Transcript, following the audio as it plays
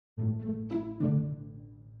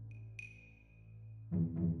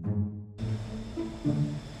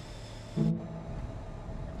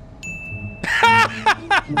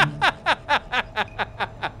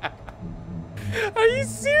Are you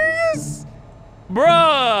serious?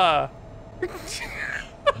 Bruh.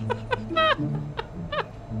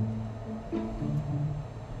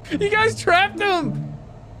 You guys trapped him.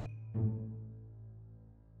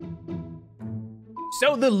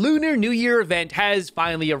 So the Lunar New Year event has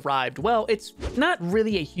finally arrived. Well, it's not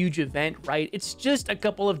really a huge event, right? It's just a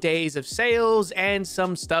couple of days of sales and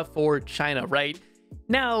some stuff for China, right?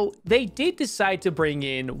 Now, they did decide to bring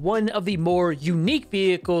in one of the more unique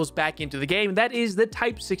vehicles back into the game. That is the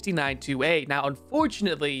Type 69-2A. Now,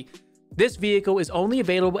 unfortunately, this vehicle is only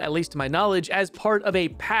available, at least to my knowledge, as part of a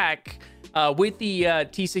pack with the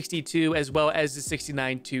T62 as well as the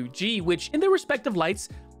 69-2G, which in their respective lights,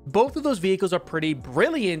 both of those vehicles are pretty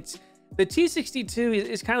brilliant. The T62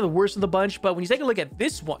 is kind of the worst of the bunch, but when you take a look at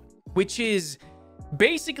this one, which is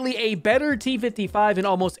basically a better T55 in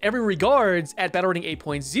almost every regards at battle rating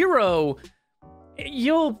 8.0,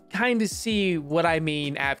 you'll kind of see what I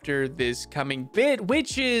mean after this coming bit,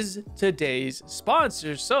 which is today's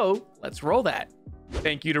sponsor. So let's roll that.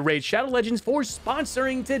 Thank you to Raid Shadow Legends for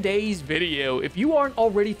sponsoring today's video. If you aren't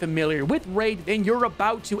already familiar with Raid, then you're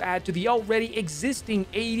about to add to the already existing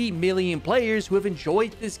 80 million players who have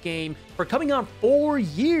enjoyed this game for coming on 4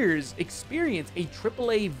 years. Experience a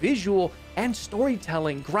AAA visual and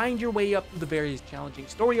storytelling, grind your way up through the various challenging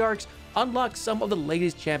story arcs, unlock some of the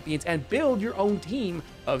latest champions, and build your own team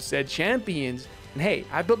of said champions. And hey,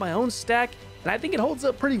 I built my own stack, and I think it holds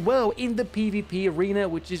up pretty well in the PvP arena,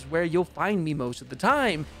 which is where you'll find me most of the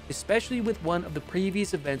time, especially with one of the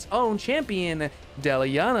previous event's own champion,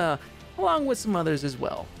 Deliana, along with some others as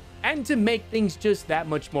well. And to make things just that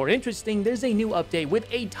much more interesting, there's a new update with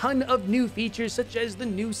a ton of new features, such as the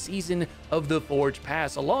new season of the Forge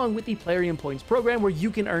Pass, along with the Plarium Points program, where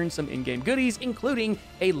you can earn some in-game goodies, including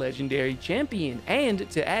a legendary champion. And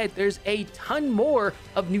to add, there's a ton more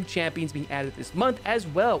of new champions being added this month as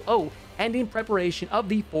well. Oh, and in preparation of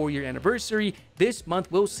the 4-year anniversary, this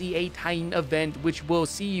month we'll see a Titan event, which will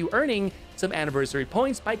see you earning some anniversary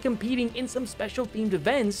points by competing in some special themed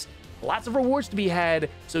events. Lots of rewards to be had,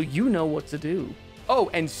 so you know what to do. Oh,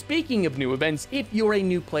 and speaking of new events, if you're a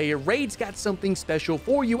new player, Raid's got something special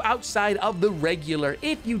for you outside of the regular.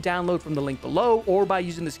 If you download from the link below or by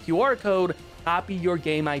using this QR code, copy your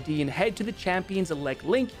game ID and head to the Champions Elect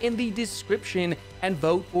link in the description and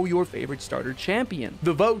vote for your favorite starter champion.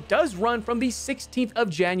 The vote does run from the 16th of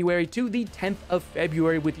January to the 10th of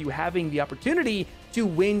February, with you having the opportunity to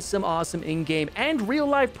win some awesome in-game and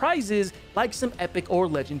real-life prizes like some epic or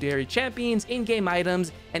legendary champions, in-game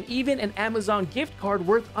items, and even an Amazon gift card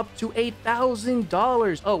worth up to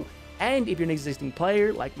 $1,000. Oh, and if you're an existing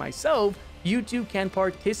player like myself, you too can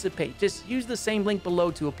participate. Just use the same link below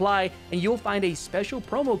to apply, and you'll find a special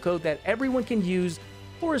promo code that everyone can use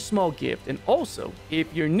for a small gift. And also, if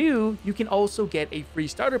you're new, you can also get a free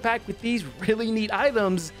starter pack with these really neat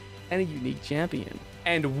items and a unique champion.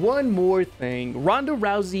 And one more thing, Ronda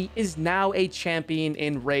Rousey is now a champion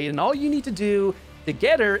in Raid, and all you need to do to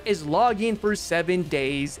get her is log in for 7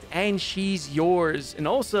 days and she's yours. And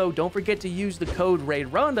also, don't forget to use the code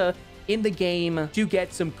RAIDRONDA in the game to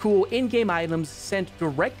get some cool in-game items sent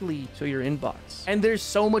directly to your inbox. And there's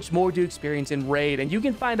so much more to experience in Raid, and you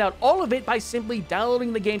can find out all of it by simply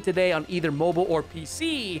downloading the game today on either mobile or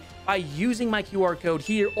PC by using my QR code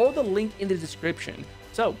here or the link in the description.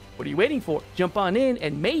 So, what are you waiting for? Jump on in,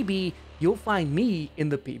 and maybe you'll find me in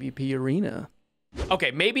the PvP arena.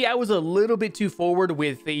 Okay, maybe I was a little bit too forward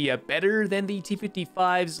with the better than the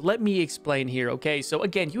T55s. Let me explain here, okay? So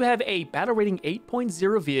again, you have a battle rating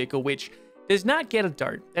 8.0 vehicle, which does not get a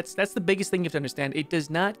dart. That's the biggest thing you have to understand. It does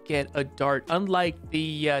not get a dart, unlike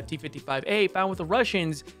the T55A found with the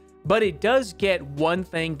Russians, but it does get one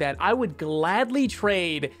thing that I would gladly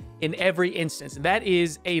trade in every instance, and that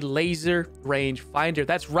is a laser rangefinder.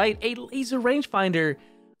 That's right, a laser rangefinder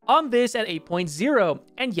on this at 8.0.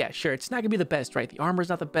 And yeah, sure, it's not gonna be the best, right? The armor's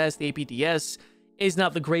not the best, the APDS is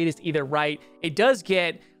not the greatest either, right? It does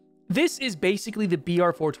get, this is basically the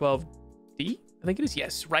BR412D, I think it is,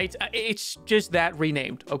 yes, right? It's just that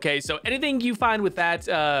renamed, okay? So anything you find with that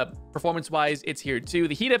performance-wise, it's here too.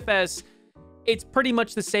 The Heat FS, it's pretty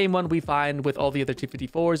much the same one we find with all the other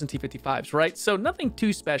T54s and T55s, right? So nothing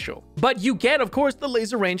too special. But you get, of course, the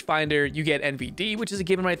laser rangefinder, you get NVD, which is a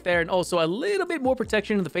given right there, and also a little bit more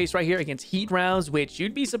protection in the face right here against heat rounds, which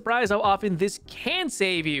you'd be surprised how often this can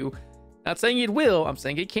save you. Not saying it will, I'm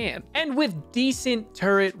saying it can. And with decent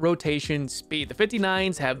turret rotation speed, the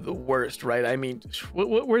 59s have the worst, right? I mean,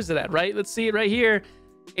 where's it at, right? Let's see it right here.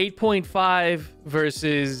 8.5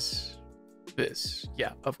 versus this.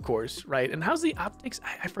 Yeah, of course, right? And how's the optics?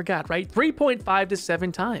 I forgot, right? 3.5 to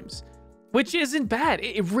 7 times, which isn't bad.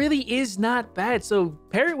 It really is not bad. So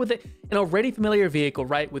pair it with an already familiar vehicle,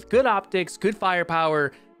 right? With good optics, good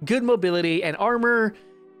firepower, good mobility, and armor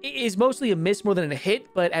is mostly a miss more than a hit,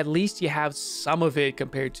 but at least you have some of it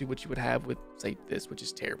compared to what you would have with, say, this, which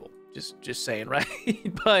is terrible. Just saying, right?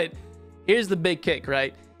 But here's the big kick,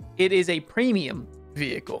 right? It is a premium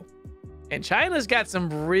vehicle. And China's got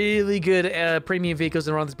some really good premium vehicles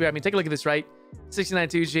that are on this beer. I mean, take a look at this, right?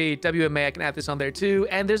 692G, WMA, I can add this on there too.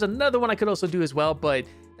 And there's another one I could also do as well, but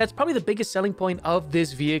that's probably the biggest selling point of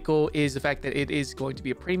this vehicle is the fact that it is going to be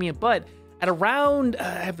a premium. But at around,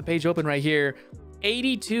 I have the page open right here,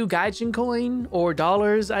 82 Gaijin coin or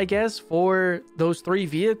dollars, I guess, for those 3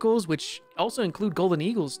 vehicles, which also include Golden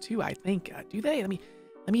Eagles too, I think. Do they? Let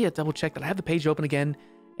me double check that. I have the page open again.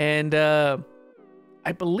 And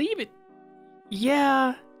I believe it.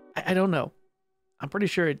 Yeah, I don't know. I'm pretty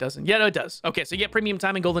sure it doesn't. Yeah, no, it does. Okay, so you get premium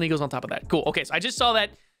time and Golden Eagles on top of that. Cool. Okay, so I just saw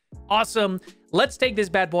that. Awesome. Let's take this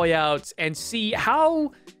bad boy out and see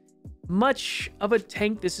how much of a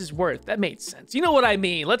tank this is worth. That made sense. You know what I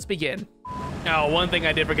mean. Let's begin. Now, one thing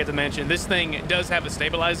I did forget to mention, this thing does have a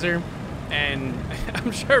stabilizer, and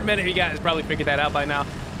I'm sure many of you guys probably figured that out by now,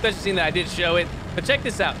 especially seeing that I did show it. But check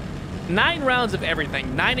this out. 9 rounds of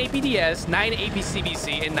everything, 9 APDS, 9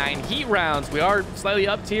 APCBC, and 9 heat rounds. We are slightly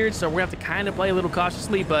up tiered, so we're gonna have to kind of play a little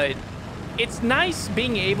cautiously, but it's nice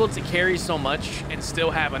being able to carry so much and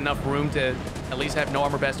still have enough room to at least have no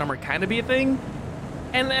armor, best armor kind of be a thing.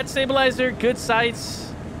 And that stabilizer, good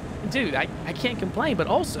sights. Dude, I can't complain, but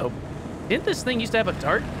also, didn't this thing used to have a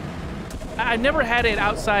dart? I never had it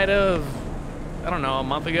outside of, I don't know, a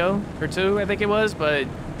month ago or 2, I think it was, but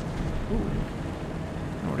ooh,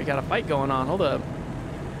 I already got a fight going on. Hold up.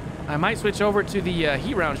 I might switch over to the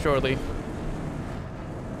heat round shortly.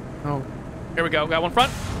 Oh, here we go. Got one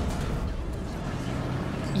front.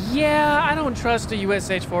 Yeah, I don't trust a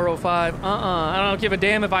USH 405. I don't give a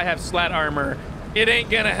damn if I have slat armor. It ain't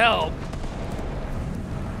gonna help.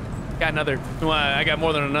 Got another. Well, I got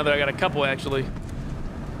more than another. I got a couple, actually.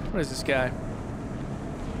 What is this guy?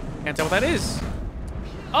 Can't tell what that is.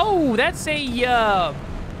 Oh, that's a,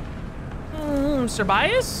 Sir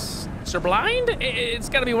Bias? Sir Blind? It's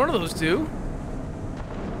gotta be one of those two.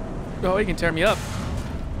 Oh, he can tear me up.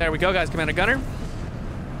 There we go, guys. Commander Gunner.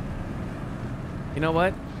 You know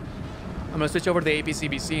what? I'm gonna switch over to the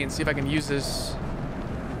APCBC and see if I can use this.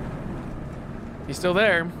 He's still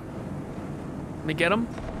there. Let me get him.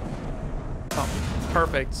 Oh,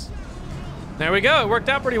 perfect. There we go. It worked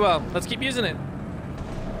out pretty well. Let's keep using it.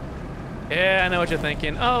 Yeah, I know what you're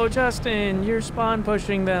thinking. Oh, Justin, you're spawn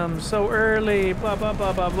pushing them so early. Blah, blah,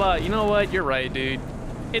 blah, blah, blah. You know what? You're right, dude.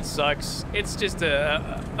 It sucks. It's just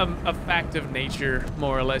a fact of nature,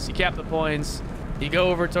 more or less. You cap the points. You go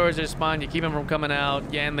over towards their spawn. You keep them from coming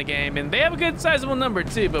out. You end the game. And they have a good sizable number,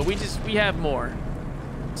 too, but we have more.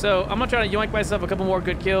 So I'm gonna try to yoink myself a couple more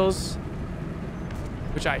good kills,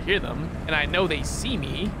 which I hear them, and I know they see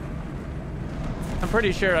me. I'm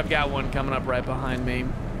pretty sure I've got one coming up right behind me.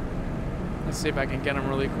 Let's see if I can get him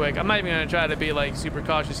really quick. I'm not even gonna try to be like super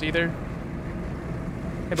cautious either.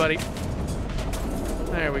 Hey, buddy.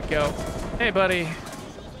 There we go. Hey, buddy.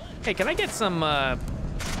 Hey, can I get some,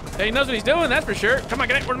 He knows what he's doing, that's for sure. Come on,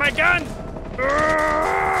 get it. Where's my gun?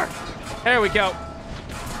 There we go.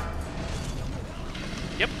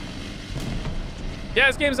 Yep. Yeah,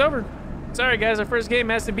 this game's over. Sorry, guys. Our first game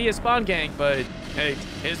has to be a spawn gank, but hey,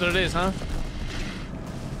 it is what it is, huh?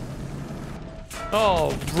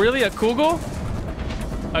 Oh, really? A Kugel?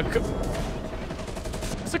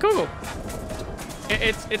 It's a Kugel.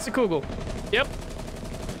 It's a Kugel. Yep.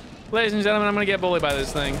 Ladies and gentlemen, I'm gonna get bullied by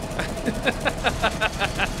this thing.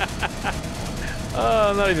 Oh,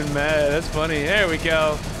 I'm not even mad. That's funny. There we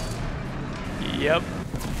go. Yep.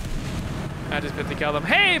 I just bit to kill them.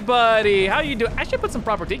 Hey, buddy. How you doing? I should put some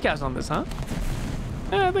proper decals on this, huh?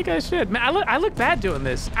 Yeah, I think I should. Man, I look bad doing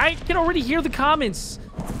this. I can already hear the comments.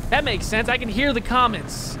 That makes sense. I can hear the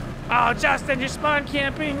comments. Oh, Justin, you're spawn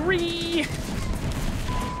camping. Ree.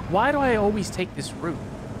 Why do I always take this route?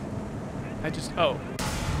 Oh.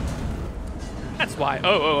 That's why.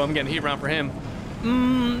 Oh, I'm getting heat round for him.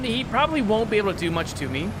 He probably won't be able to do much to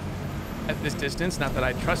me at this distance. Not that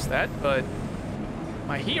I trust that, but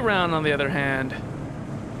my heat round, on the other hand.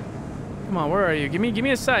 Come on, where are you? Give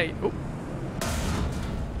me a sight. Oh.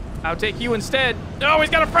 I'll take you instead. Oh, he's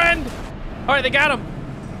got a friend. All right, they got him.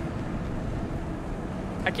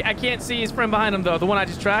 I can't see his friend behind him, though. The one I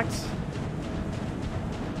just tracked.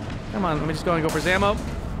 Come on, let me just go and go for his ammo.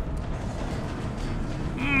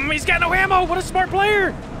 He's got no ammo. What a smart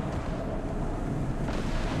player.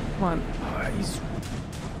 Come on.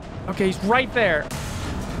 Okay, he's right there.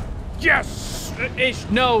 Yes. Ish.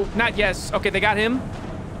 No, not yes. Okay, they got him.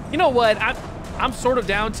 You know what? I'm sort of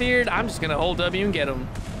down tiered. I'm just gonna hold W and get him.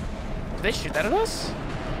 Did they shoot that at us?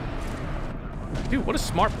 Dude, what a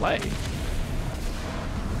smart play.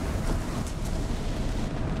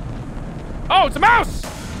 Oh, it's a mouse!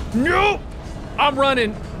 No! I'm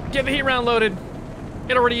running. Get the heat round loaded.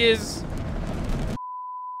 It already is.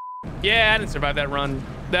 Yeah, I didn't survive that run.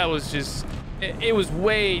 That was just... It was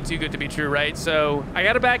way too good to be true, right? So I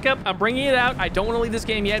got to back up. I'm bringing it out. I don't want to leave this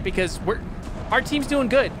game yet because our team's doing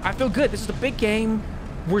good. I feel good. This is a big game.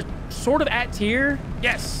 We're sort of at tier.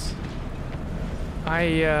 Yes.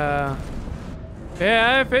 Yeah,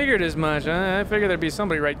 I figured as much. I figured there'd be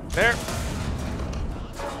somebody right there.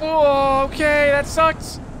 Oh, okay, that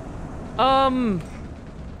sucks.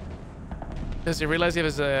 Does he realize he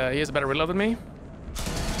has a better reload than me?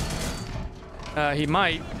 He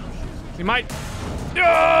might. He might.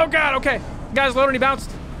 Oh, God, okay. Guy's loading, he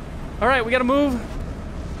bounced. All right, we gotta move.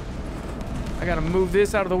 I gotta move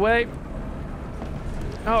this out of the way.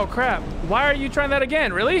 Oh, crap. Why are you trying that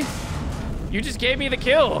again? Really? You just gave me the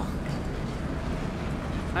kill.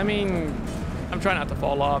 I mean, I'm trying not to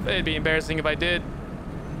fall off. It'd be embarrassing if I did.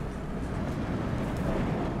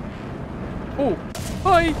 Oh,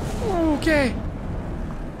 hi. Okay.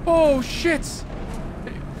 Oh, shit.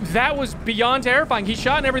 That was beyond terrifying. He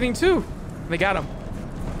shot and everything, too. They got him.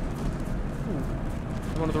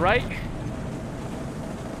 Ooh. One to the right.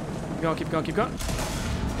 Keep going, keep going, keep going.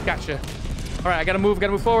 Gotcha. All right, I gotta move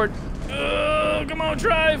forward. Come on,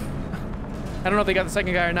 drive. I don't know if they got the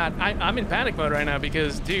second guy or not. I'm in panic mode right now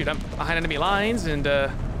because, dude, I'm behind enemy lines and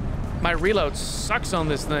my reload sucks on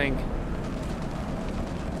this thing.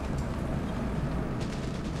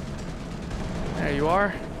 There you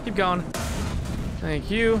are. Keep going.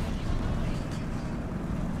 Thank you.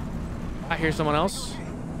 I hear someone else.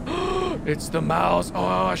 It's the mouse. Oh,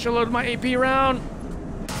 I should load my AP round.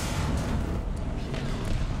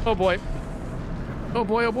 Oh boy. Oh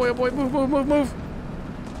boy, oh boy, oh boy. Move, move, move, move.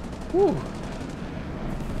 Woo.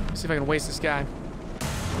 Let's see if I can waste this guy.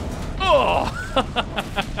 Oh!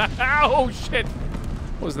 Oh shit.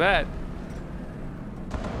 What was that?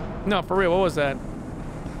 No, for real, what was that?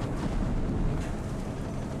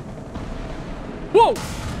 Whoa!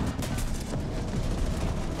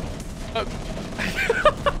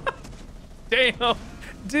 Damn.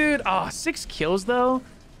 Dude, oh, 6 kills though?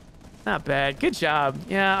 Not bad. Good job.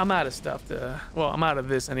 Yeah, I'm out of stuff to... Well, I'm out of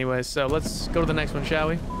this anyway, so let's go to the next one, shall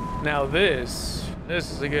we? Now this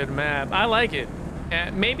is a good map. I like it.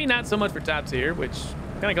 Maybe not so much for top tier, which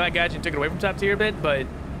I'm kind of glad Gaijin took it away from top tier a bit, but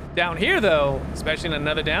down here though, especially in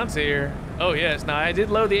another down tier, oh yes. Now I did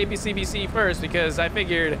load the APCBC first because I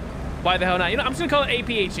figured, why the hell not? You know, I'm just gonna call it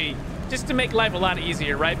APHE, just to make life a lot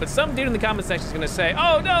easier, right? But some dude in the comment section is gonna say,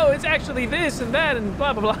 oh no, it's actually this and that and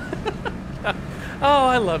blah, blah, blah. Oh,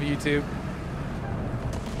 I love YouTube.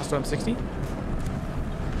 So I'm 60.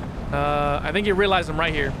 I think you realize I'm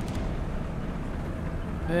right here.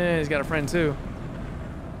 He's got a friend too.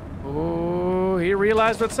 Oh, he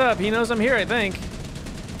realized what's up. He knows I'm here, I think.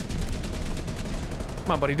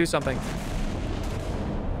 Come on, buddy, do something.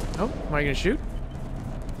 Oh, am I gonna shoot?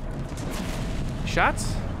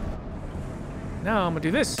 Shots? No, I'm gonna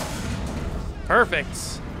do this.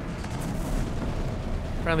 Perfect.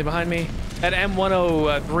 Friendly behind me. That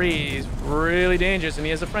M103 is really dangerous, and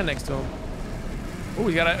he has a friend next to him. Oh,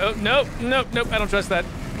 he's got a... Oh, nope, nope, nope. I don't trust that.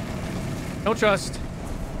 Don't trust.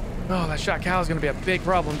 Oh, that shot Cal is going to be a big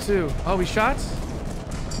problem, too. Oh, he shot?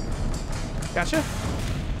 Gotcha.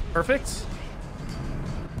 Perfect.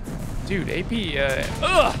 Dude, AP...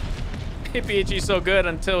 ugh! APHE is so good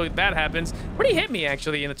until that happens. Where'd he hit me,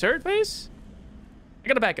 actually? In the turret face? I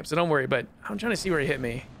got a backup, so don't worry, but I'm trying to see where he hit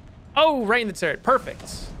me. Oh, right in the turret. Perfect.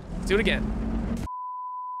 Let's do it again.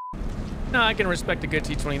 No, I can respect a good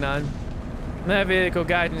T-29. That vehicle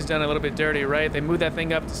guidance done a little bit dirty, right? They moved that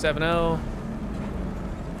thing up to 7-0.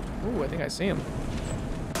 Ooh, I think I see him.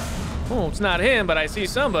 Oh, it's not him, but I see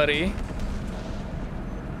somebody.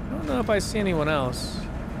 I don't know if I see anyone else.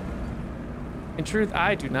 In truth,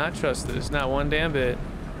 I do not trust this, not one damn bit.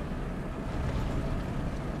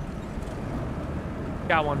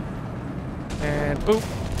 Got one. And boop.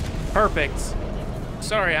 Perfect.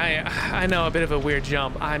 Sorry, I know a bit of a weird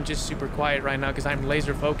jump. I'm just super quiet right now because I'm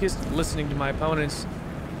laser focused, listening to my opponents.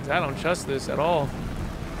 I don't trust this at all.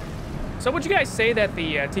 So would you guys say that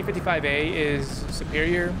the T55A is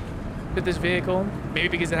superior to this vehicle? Maybe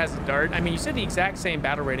because it has a dart? I mean, you said the exact same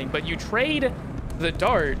battle rating, but you trade the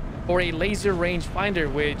dart for a laser range finder,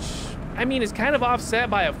 which I mean, is kind of offset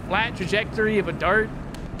by a flat trajectory of a dart.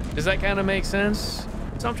 Does that kind of make sense?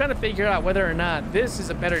 So I'm trying to figure out whether or not this is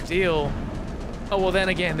a better deal. Oh, well, then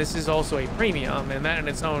again, this is also a premium, and that in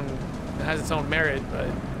its own has its own merit, but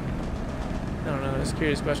I don't know. Just a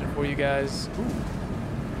curious question for you guys. Ooh.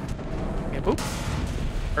 Yeah, boop.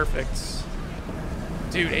 Perfect.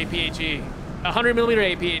 Dude, APHE.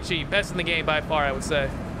 100mm APHE. Best in the game by far, I would say.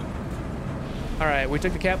 All right, we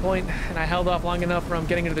took the cap point, and I held off long enough from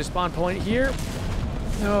getting into the spawn point here.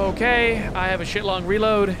 Okay, I have a shit long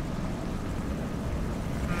reload.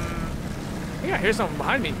 Yeah, here's something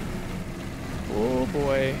behind me. Oh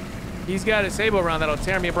boy. He's got a Sabo round that'll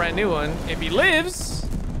tear me a brand new one. If he lives.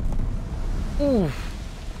 Ooh.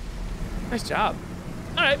 Nice job.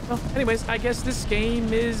 All right, well, anyways, I guess this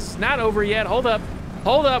game is not over yet. Hold up.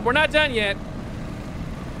 Hold up, we're not done yet.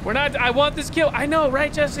 We're not, I want this kill. I know,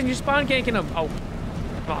 right, Justin? You're spawn ganking him. Oh,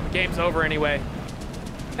 come on, the game's over anyway.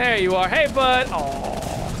 There you are. Hey, bud. Oh,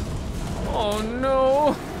 oh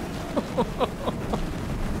no.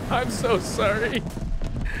 I'm so sorry.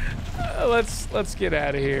 Let's get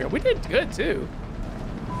out of here. We did good too.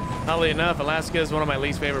 Oddly enough, Alaska is one of my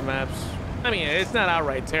least favorite maps. I mean, it's not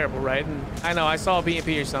outright terrible, right? And I know I saw a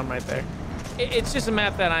BMP or something right there. It's just a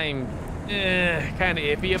map that I'm kind of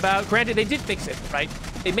iffy about. Granted, they did fix it, right?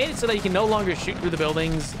 They made it so that you can no longer shoot through the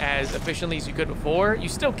buildings as efficiently as you could before. You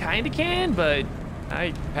still kind of can, but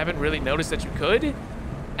I haven't really noticed that you could.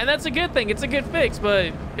 And that's a good thing. It's a good fix,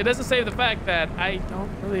 but it doesn't save the fact that I don't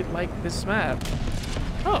really like this map.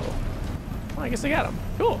 Oh, well, I guess I got him.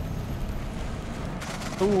 Cool.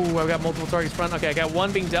 Ooh, I've got multiple targets front. Okay, I got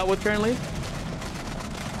one being dealt with currently.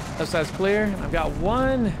 Left side's clear. I've got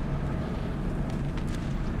one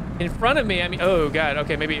in front of me. I mean, oh God.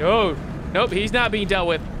 Okay, maybe. Oh, nope. He's not being dealt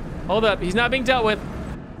with. Hold up. He's not being dealt with.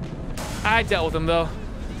 I dealt with him though.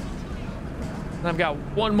 And I've got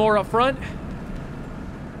one more up front.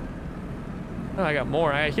 Oh, I got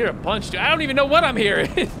more. I hear a bunch. I don't even know what I'm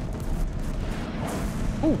hearing.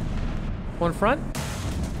 Ooh, one front.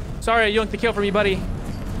 Sorry, I yoinked the kill from you, buddy.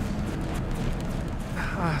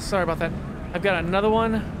 Sorry about that. I've got another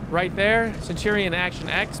one right there. Centurion Action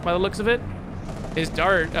X, by the looks of it. His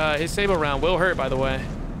dart, his Sabo round will hurt, by the way.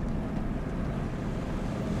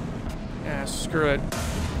 Yeah, screw it.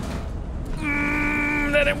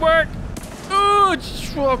 That didn't work. Ooh,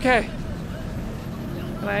 okay.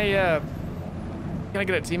 Can I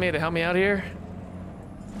get a teammate to help me out here?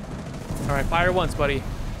 All right, fire once, buddy.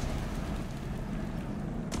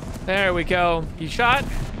 There we go. He shot.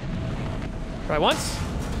 Try once.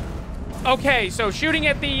 Okay, so shooting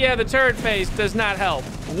at the turret face does not help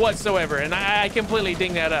whatsoever, and I completely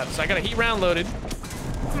ding that up. So I got a heat round loaded.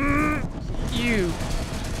 You.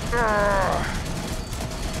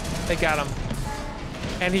 They got him,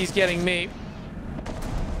 and he's getting me.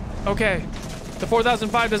 Okay, the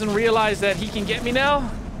 4005 doesn't realize that he can get me now,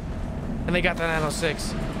 and they got the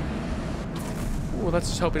 906. Ooh, let's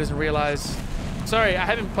just hope he doesn't realize. Sorry, I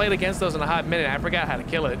haven't played against those in a hot minute. I forgot how to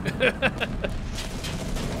kill it.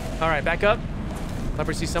 All right, back up. Let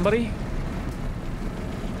me see somebody.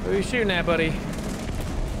 Who are you shooting at, buddy?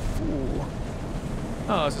 Ooh.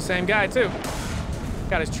 Oh, it's the same guy, too.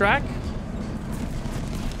 Got his track.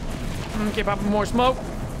 Okay, popping more smoke.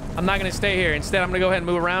 I'm not gonna stay here. Instead, I'm gonna go ahead and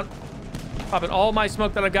move around. Popping all my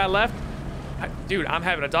smoke that I've got left. Dude, I'm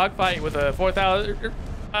having a dogfight with a 4000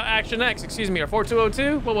 Action X, excuse me, or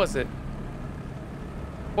 4202. What was it?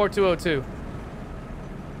 4202.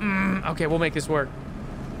 Okay, we'll make this work.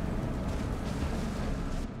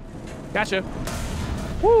 Gotcha.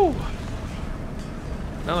 Woo!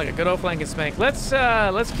 Not like a good old flank and spank. Let's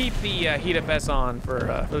keep the heat FS on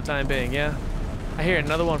for the time being. Yeah. I hear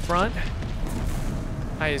another one front.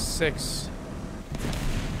 High is 6.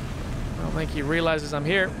 I don't think he realizes I'm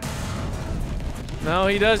here. No,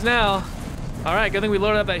 he does now. All right, good thing we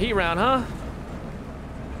loaded up that heat round, huh?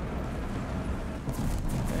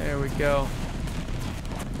 There we go.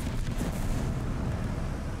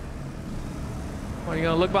 What, are you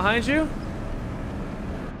gonna look behind you?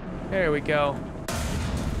 There we go.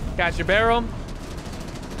 Got your barrel.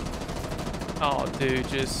 Oh, dude,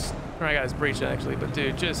 just... I got his breach, actually, but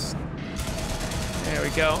dude, just... There we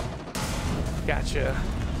go. Gotcha.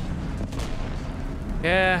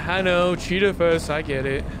 Yeah, I know. Cheetah first, I get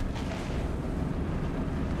it.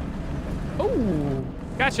 Oh,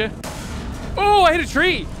 gotcha. Oh, I hit a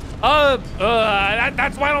tree.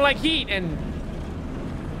 That's why I don't like heat, and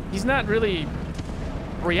he's not really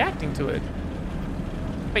reacting to it.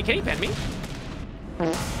 Wait, can he pen me?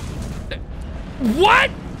 What?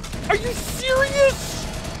 Are you serious?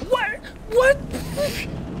 What? What?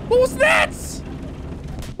 What was that?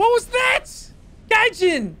 What was that?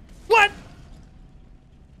 Gaijin, What?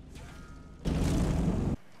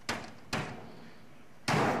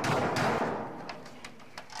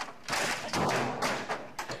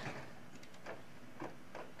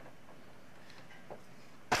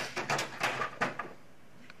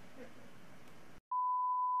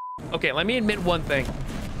 Okay, let me admit one thing.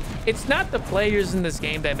 It's not the players in this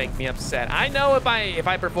game that make me upset. I know if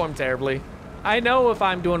I perform terribly. I know if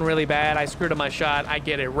I'm doing really bad, I screwed up my shot, I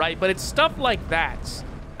get it right. But it's stuff like that.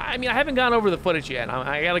 I mean, I haven't gone over the footage yet.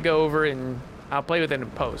 I gotta go over and I'll play with it in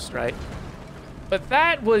post, right? But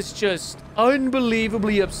that was just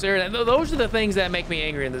unbelievably absurd. And those are the things that make me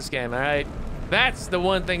angry in this game, all right? That's the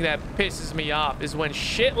one thing that pisses me off, is when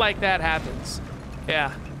shit like that happens.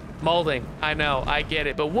 Yeah, molding, I know, I get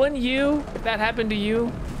it. But wouldn't you, if that happened to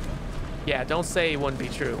you? Yeah, don't say it wouldn't be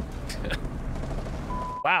true.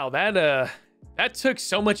 Wow, that took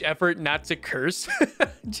so much effort not to curse.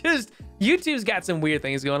 Just, YouTube's got some weird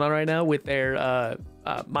things going on right now with their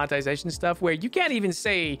monetization stuff, where you can't even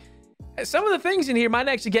say, some of the things in here might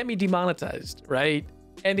actually get me demonetized, right?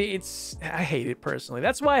 And I hate it personally.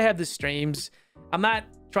 That's why I have the streams. I'm not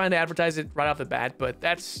trying to advertise it right off the bat, but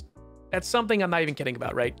that's something I'm not even kidding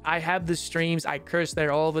about, right? I have the streams, I curse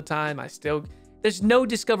there all the time. There's no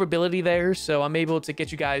discoverability there, so I'm able to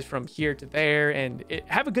get you guys from here to there and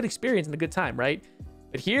have a good experience and a good time, right?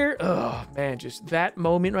 But here, oh man, just that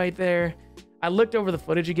moment right there. I looked over the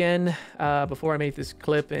footage again before I made this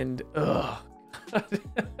clip, and ugh.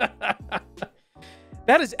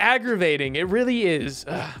 That is aggravating. It really is.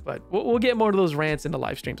 But we'll get more of those rants in the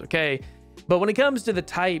live streams, okay? But when it comes to the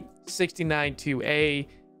Type 69-2A,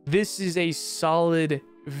 this is a solid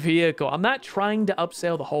vehicle. I'm not trying to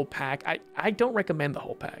upsell the whole pack. I don't recommend the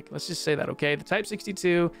whole pack. Let's just say that, okay? The Type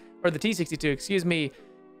 62, or the T62, excuse me,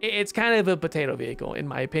 it's kind of a potato vehicle, in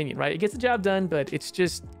my opinion, right? It gets the job done, but it's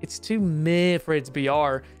too meh for its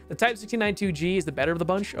BR. The Type 69-2G is the better of the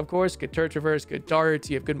bunch, of course. Good turret traverse, good darts,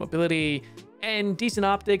 you have good mobility, and decent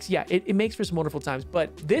optics. Yeah, it makes for some wonderful times.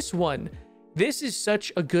 But this is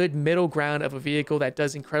such a good middle ground of a vehicle that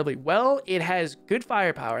does incredibly well. It has good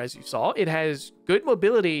firepower, as you saw. It has good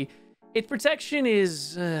mobility. Its protection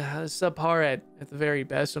is subpar at the very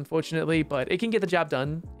best, unfortunately, but it can get the job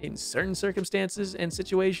done in certain circumstances and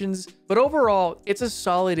situations. But overall, it's a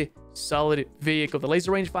solid vehicle. The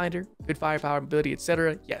laser rangefinder, good firepower, mobility,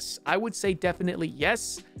 etc. Yes, I would say definitely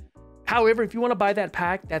yes. However, if you want to buy that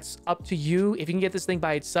pack, that's up to you. If you can get this thing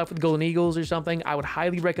by itself with Golden Eagles or something, I would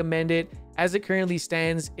highly recommend it. As it currently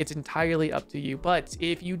stands, it's entirely up to you. But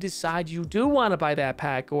if you decide you do want to buy that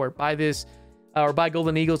pack, or buy this, or buy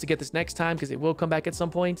Golden Eagles to get this next time, because it will come back at some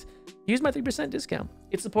point, use my 3% discount.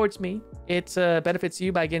 It supports me. It benefits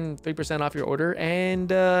you by getting 3% off your order,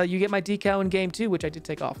 and you get my decal in game too, which I did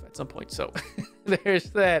take off at some point, so there's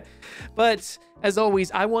that. But as always,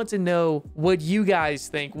 I want to know what you guys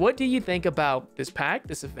think. What do you think about this pack,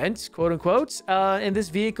 this event, quote unquote, and this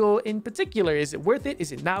vehicle in particular? Is it worth it?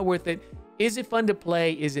 Is it not worth it? Is it fun to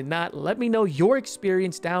play? Is it not? Let me know your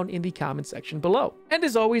experience down in the comment section below. And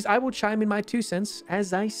as always, I will chime in my 2 cents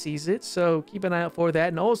as I seize it, so keep an eye out for that.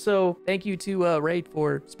 And also, thank you to Raid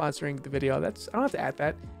for sponsoring the video. I don't have to add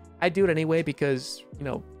that. I do it anyway because, you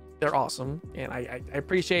know, they're awesome, and I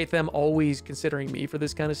appreciate them always considering me for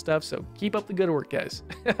this kind of stuff. So keep up the good work, guys.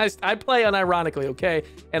 I play unironically, okay?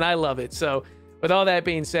 And I love it. So with all that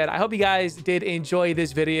being said, I hope you guys did enjoy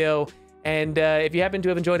this video. And if you happen to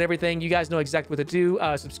have enjoyed everything, you guys know exactly what to do.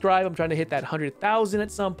 Subscribe. I'm trying to hit that 100,000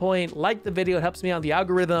 at some point. Like the video. It helps me out in the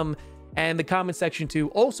algorithm. And the comment section too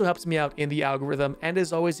also helps me out in the algorithm. And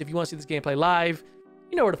as always, if you want to see this gameplay live,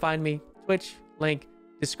 you know where to find me. Twitch, link,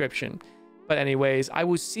 description. But anyways, I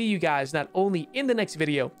will see you guys not only in the next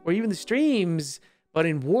video or even the streams, but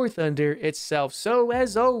in War Thunder itself. So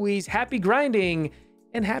as always, happy grinding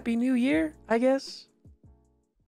and happy new year, I guess.